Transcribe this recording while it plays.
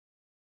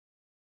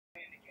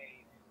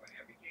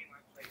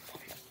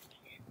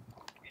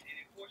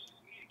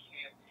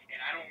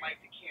I don't like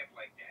to camp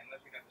like that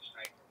unless I got the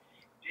sniper.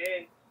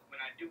 Then when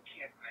I do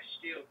camp, I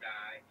still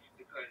die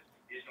because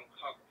there's no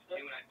cover.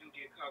 Then when I do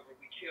get cover,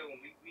 we kill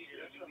and we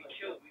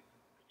kill.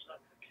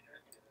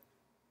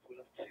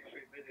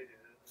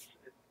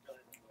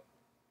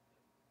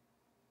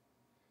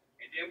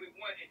 And then we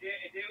won. And then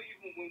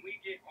even when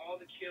we get all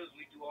the kills,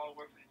 we do all the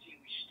work for the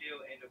team, we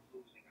still end up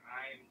losing.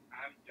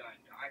 I'm done.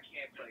 I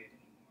can't play it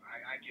anymore.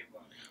 I give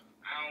up.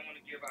 I don't want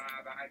to give up.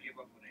 I give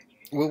up on that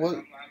game. Well, what?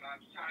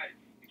 I'm tired.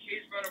 The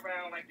kids run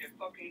around like they're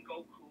fucking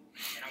Goku,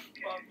 and I'm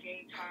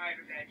fucking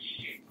tired of that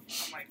shit.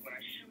 I'm like, when I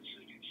shoot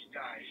you, you just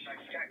die. It's like,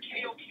 you got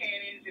KO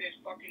cannons in his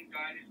fucking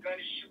gun. His gun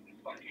is shooting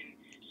fucking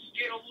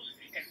Skittles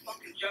and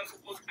fucking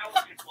Jungle Book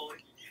elephant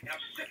bullets, and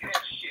I'm sick of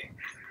that shit.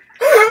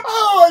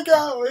 Oh my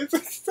god,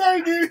 it's so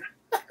good.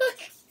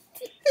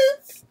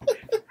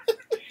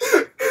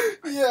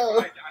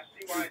 Yeah.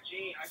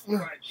 I see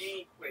why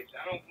Gene quits.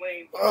 I don't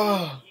blame him.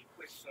 He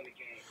quits on the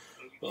game.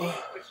 When Gene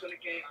quits on the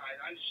game, I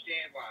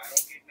understand why. I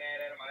don't get mad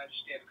at him. I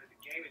understand because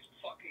the game is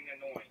fucking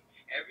annoying.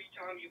 Every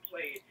time you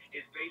play it,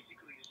 it's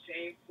basically the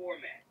same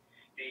format.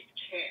 They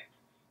camp.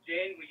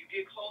 Then when you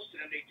get close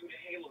to them, they do the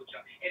halo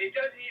jump, and it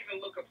doesn't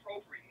even look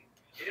appropriate.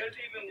 It doesn't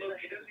even look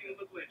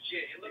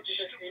legit. It looks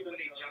stupid when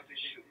they jump and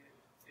shoot.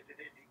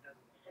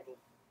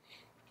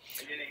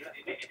 And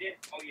then,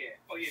 oh yeah,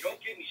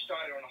 don't get me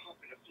started on a hump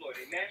in the floor.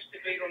 They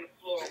masturbate on the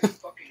floor with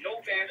fucking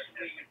no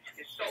Vaseline.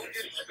 It's so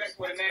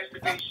disrespectful to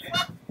masturbation.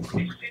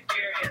 They sit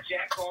there and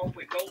jack off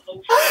with no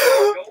lotion.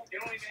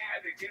 They don't even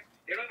have it.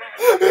 They don't even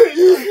have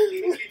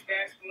it. Get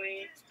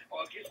Vaseline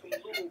or get some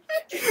lube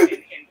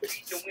and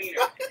beat the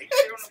wiener. They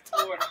sit on the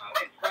floor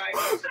and fry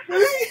on the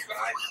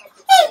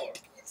floor.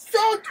 So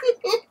good.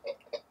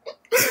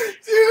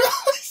 Dude,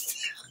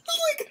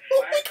 like,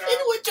 oh my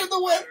god, which are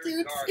the wet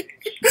dudes?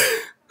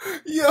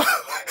 Yeah.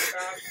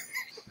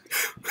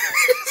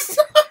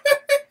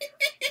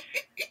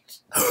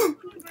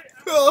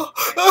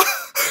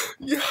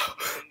 Yeah. You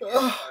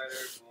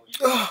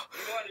don't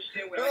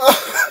understand what is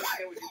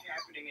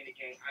happening in the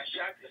game. I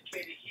shot this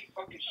kid and he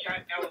fucking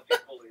shot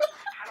elephant bullets.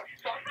 How the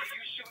fuck do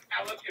you shoot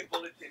elephant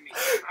bullets at me?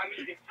 I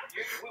mean,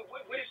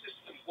 what is this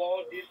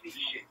Walt Disney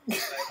shit?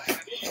 Like,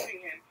 I'm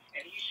shooting him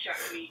and he shot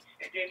me,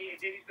 and then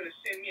he's gonna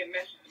send me a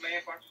message in my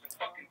inbox with a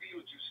fucking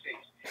Beetlejuice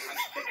face. I'm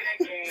sick of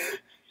that game.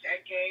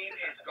 That game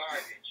is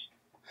garbage.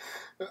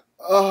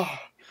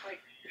 It's like,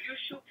 you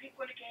shoot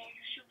people in the game,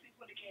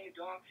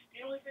 dog.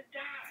 They don't even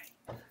die.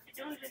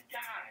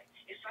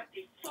 It's like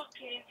they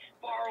fucking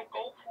borrow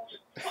Goku's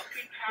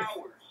fucking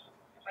powers.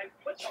 Like,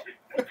 what kind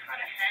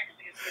of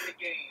hacks is in the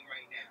game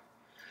right now?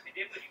 And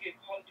then when you get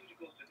Call of Duty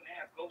Ghosts, they're gonna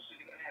have ghosts.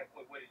 They're gonna have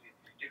what is it?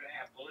 They're gonna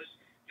have bullets.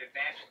 They're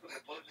magical.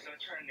 The bullets are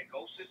gonna turn into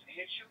ghosts and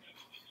hit you.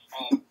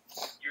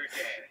 You're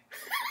dead.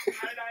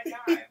 How did I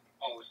die?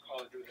 Oh, it's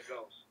Call of Duty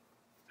Ghosts.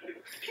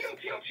 Pew,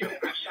 pew, pew.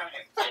 I shot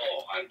him.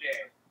 Oh, I'm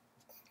dead.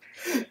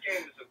 This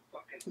game is a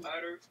fucking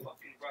utter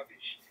fucking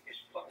rubbish.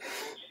 It's fucking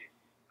bullshit.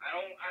 I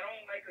don't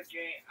like a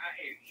game.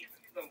 Even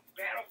the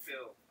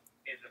Battlefield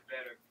is a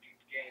better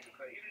game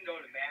because even though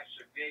the maps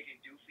are big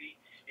and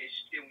doofy, it's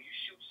still when you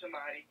shoot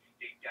somebody,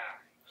 they die.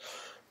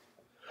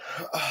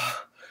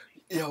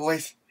 Yo,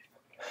 wait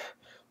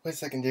a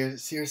second,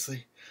 dude.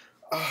 Seriously.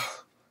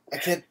 I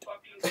can't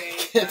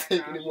take it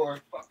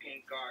anymore.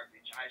 Fucking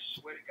garbage. I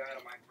swear to God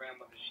on my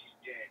grandmother, she's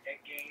dead.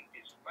 That game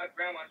is, my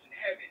grandma's in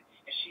heaven,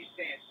 and she's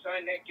saying,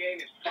 son, that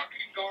game is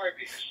fucking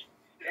garbage.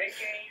 That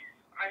game,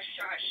 I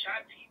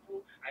shot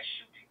people, I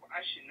shoot people. I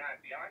should not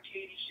be.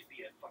 Arcade should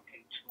be a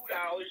fucking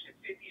 $2.50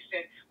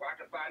 where I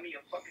could buy me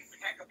a fucking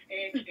pack of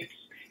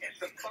pancakes and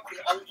some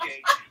fucking OJ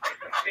and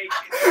some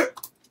bacon.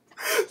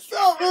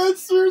 Stop, man.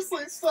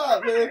 Seriously,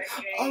 stop, man.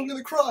 I'm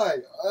gonna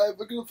cry. I'm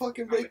gonna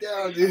fucking break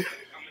down, dude.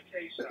 I'm gonna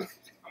tell you something.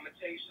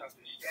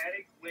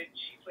 Static, when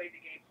she played the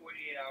game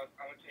 48 hours,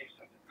 I'm gonna tell you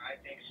something. I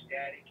think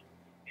Static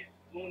is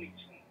Looney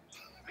Tunes.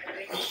 I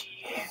think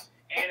she is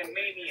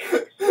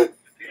Animaniacs.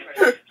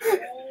 Because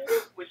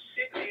who would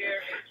sit there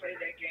and play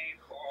that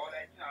game for all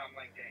that time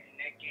like that? In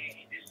that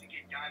game, just to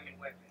get diamond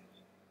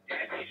weapons.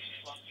 That is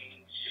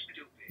fucking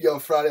stupid. Yo,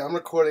 Friday, I'm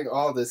recording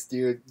all this,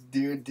 dude.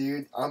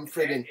 I'm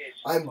friggin',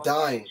 I'm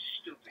dying.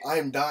 Stupid.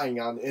 I'm dying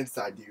on the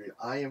inside, dude.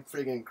 I am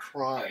friggin'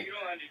 crying. You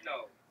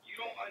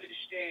don't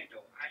understand,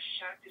 though. I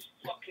shot this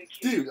fucking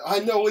kid. Dude, I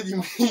know what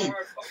you mean. He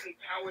borrowed fucking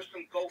powers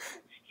from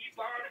Goku.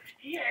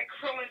 He had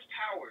Krillin's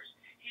powers.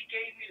 He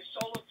gave me the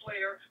solar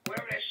flare,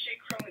 whatever that shit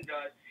Krillin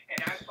does, and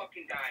I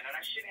fucking died. And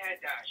I shouldn't have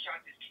died. I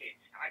shot this kid.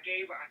 And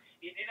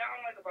I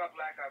don't like about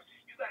Black Ops,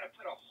 you gotta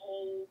put a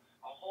whole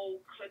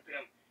clip in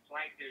them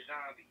like they're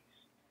zombies.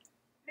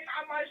 Nigga,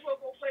 I might as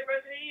well go play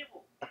Resident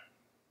Evil.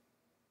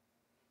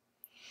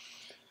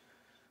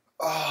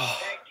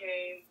 That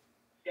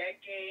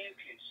game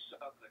can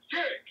suck a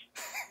dick.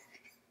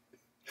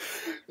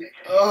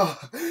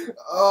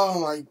 Oh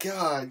my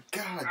god.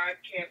 I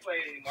can't play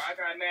it anymore. I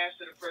got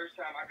master the first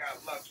time. I got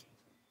lucky.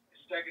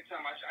 The second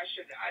time, I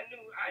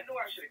knew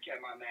I should have kept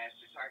my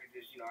master so I could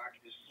just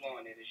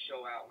flaunt it and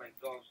show out like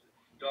Dolph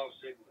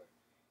Ziggler.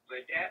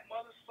 But that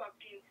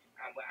motherfucking,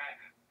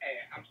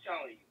 I'm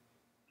telling you,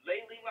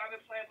 lately when I've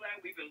been playing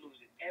Black, we've been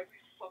losing every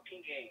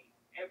fucking game.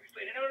 Every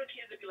and all the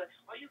kids would be like,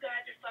 "Oh, you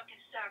guys are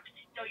fucking sucks."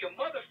 No, your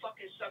mother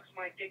fucking sucks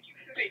my dick, you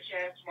bitch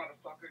ass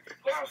motherfucker.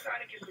 Go outside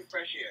and get some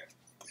fresh air.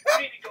 You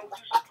need to go do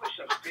some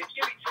push-ups, bitch.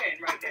 Give me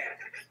 10 right now.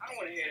 I don't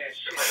want to hear that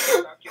shit.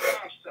 Your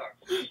mom sucks.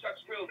 She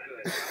sucks real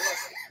good. I love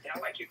her. And I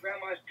like your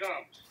grandma's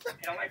gums.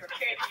 And I like her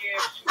candy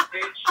yams too,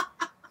 bitch.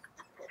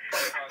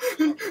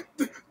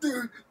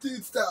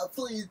 Dude, stop,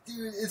 please,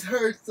 dude. It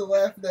hurts to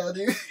laugh now,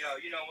 dude. Yo,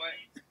 you know what?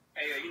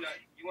 Hey, you know,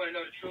 you want to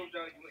know the truth,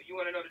 though? You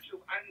want to know the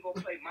truth? I can go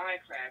play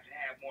Minecraft and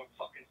have more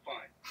fucking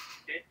fun.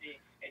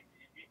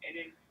 And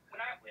then when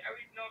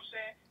you know what I'm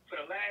saying? For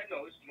the last,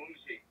 no, let me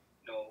see.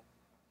 No,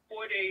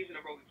 4 days in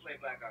a row we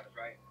played Black Ops,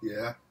 right?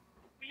 Yeah.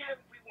 We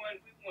won.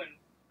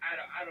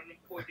 Out of them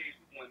 4 days,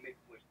 we won maybe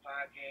 5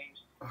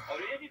 games. Oh,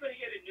 did anybody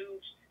hear the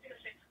news? They're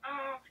gonna say,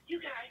 "Oh,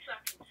 you guys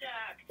fucking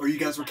suck." Or you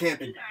guys were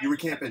camping. You were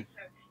camping.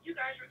 You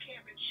guys were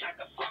camping. Shut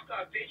the fuck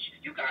up, bitch.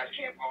 You guys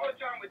camp all the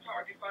time with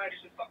target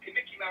fighters and fucking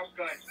Mickey Mouse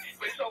guns.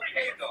 But it's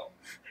okay, though.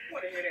 I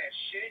want to hear that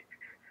shit.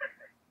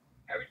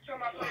 Every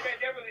time I play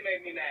that really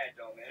made me mad,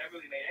 though, man.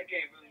 That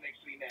game really makes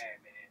me mad,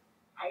 man.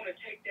 I want to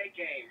take that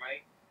game,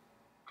 right?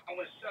 I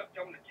want to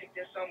take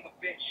that son of a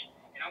bitch,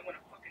 and I want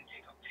to fucking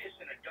take a piss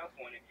and a dump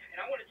on it,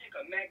 and I want to take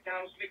a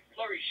McDonald's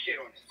McFlurry shit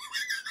on it.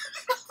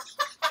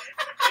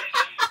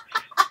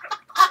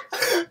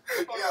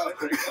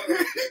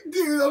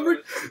 Dude,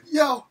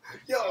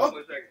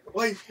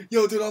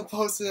 I'm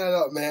posting that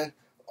up, man.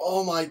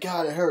 Oh my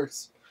god, it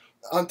hurts.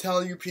 I'm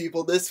telling you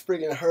people, this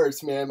friggin'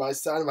 hurts, man. My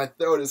side of my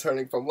throat is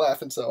hurting from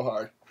laughing so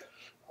hard.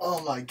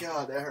 Oh my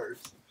god, that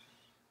hurts.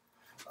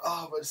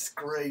 Oh, but it's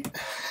great.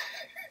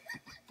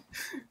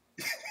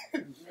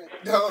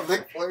 No,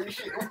 McFlurry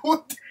shit.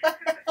 What the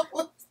hell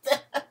was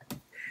that?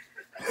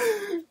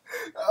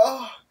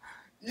 Oh,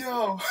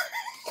 yo,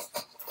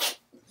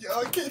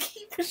 I can't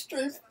keep it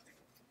straight.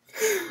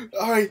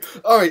 All right.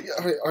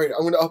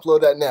 I'm gonna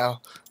upload that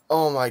now.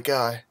 Oh my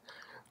god,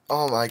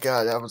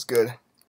 that was good.